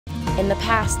In the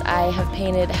past, I have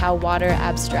painted how water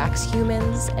abstracts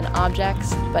humans and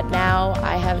objects, but now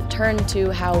I have turned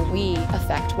to how we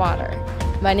affect water.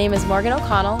 My name is Morgan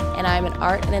O'Connell, and I'm an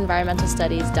Art and Environmental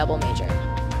Studies double major.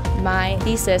 My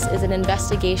thesis is an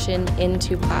investigation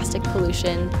into plastic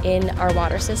pollution in our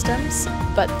water systems,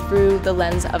 but through the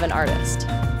lens of an artist.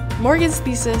 Morgan's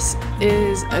thesis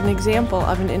is an example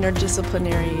of an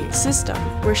interdisciplinary system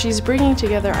where she's bringing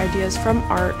together ideas from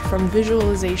art, from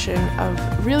visualization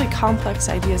of really complex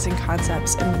ideas and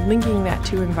concepts, and linking that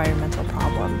to environmental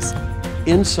problems.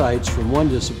 Insights from one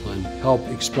discipline help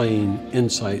explain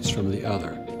insights from the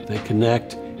other. They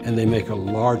connect and they make a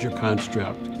larger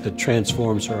construct that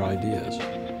transforms her ideas.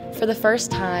 For the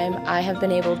first time, I have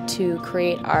been able to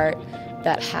create art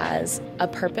that has a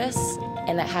purpose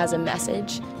and that has a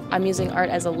message. I'm using art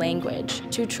as a language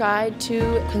to try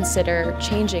to consider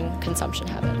changing consumption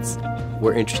habits.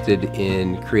 We're interested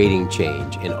in creating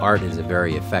change, and art is a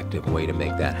very effective way to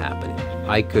make that happen.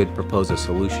 I could propose a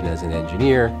solution as an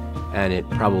engineer, and it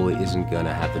probably isn't going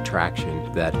to have the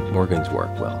traction that Morgan's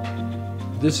work will.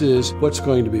 This is what's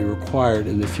going to be required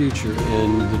in the future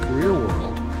in the career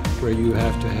world, where you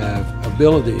have to have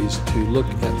abilities to look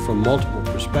at from multiple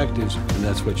perspectives, and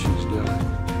that's what she's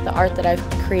doing. The art that I've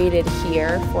created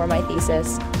here for my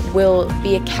thesis will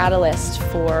be a catalyst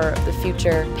for the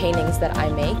future paintings that I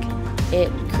make. It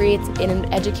creates an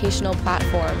educational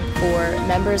platform for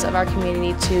members of our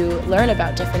community to learn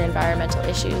about different environmental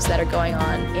issues that are going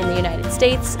on in the United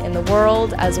States, in the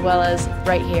world, as well as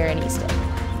right here in Easton.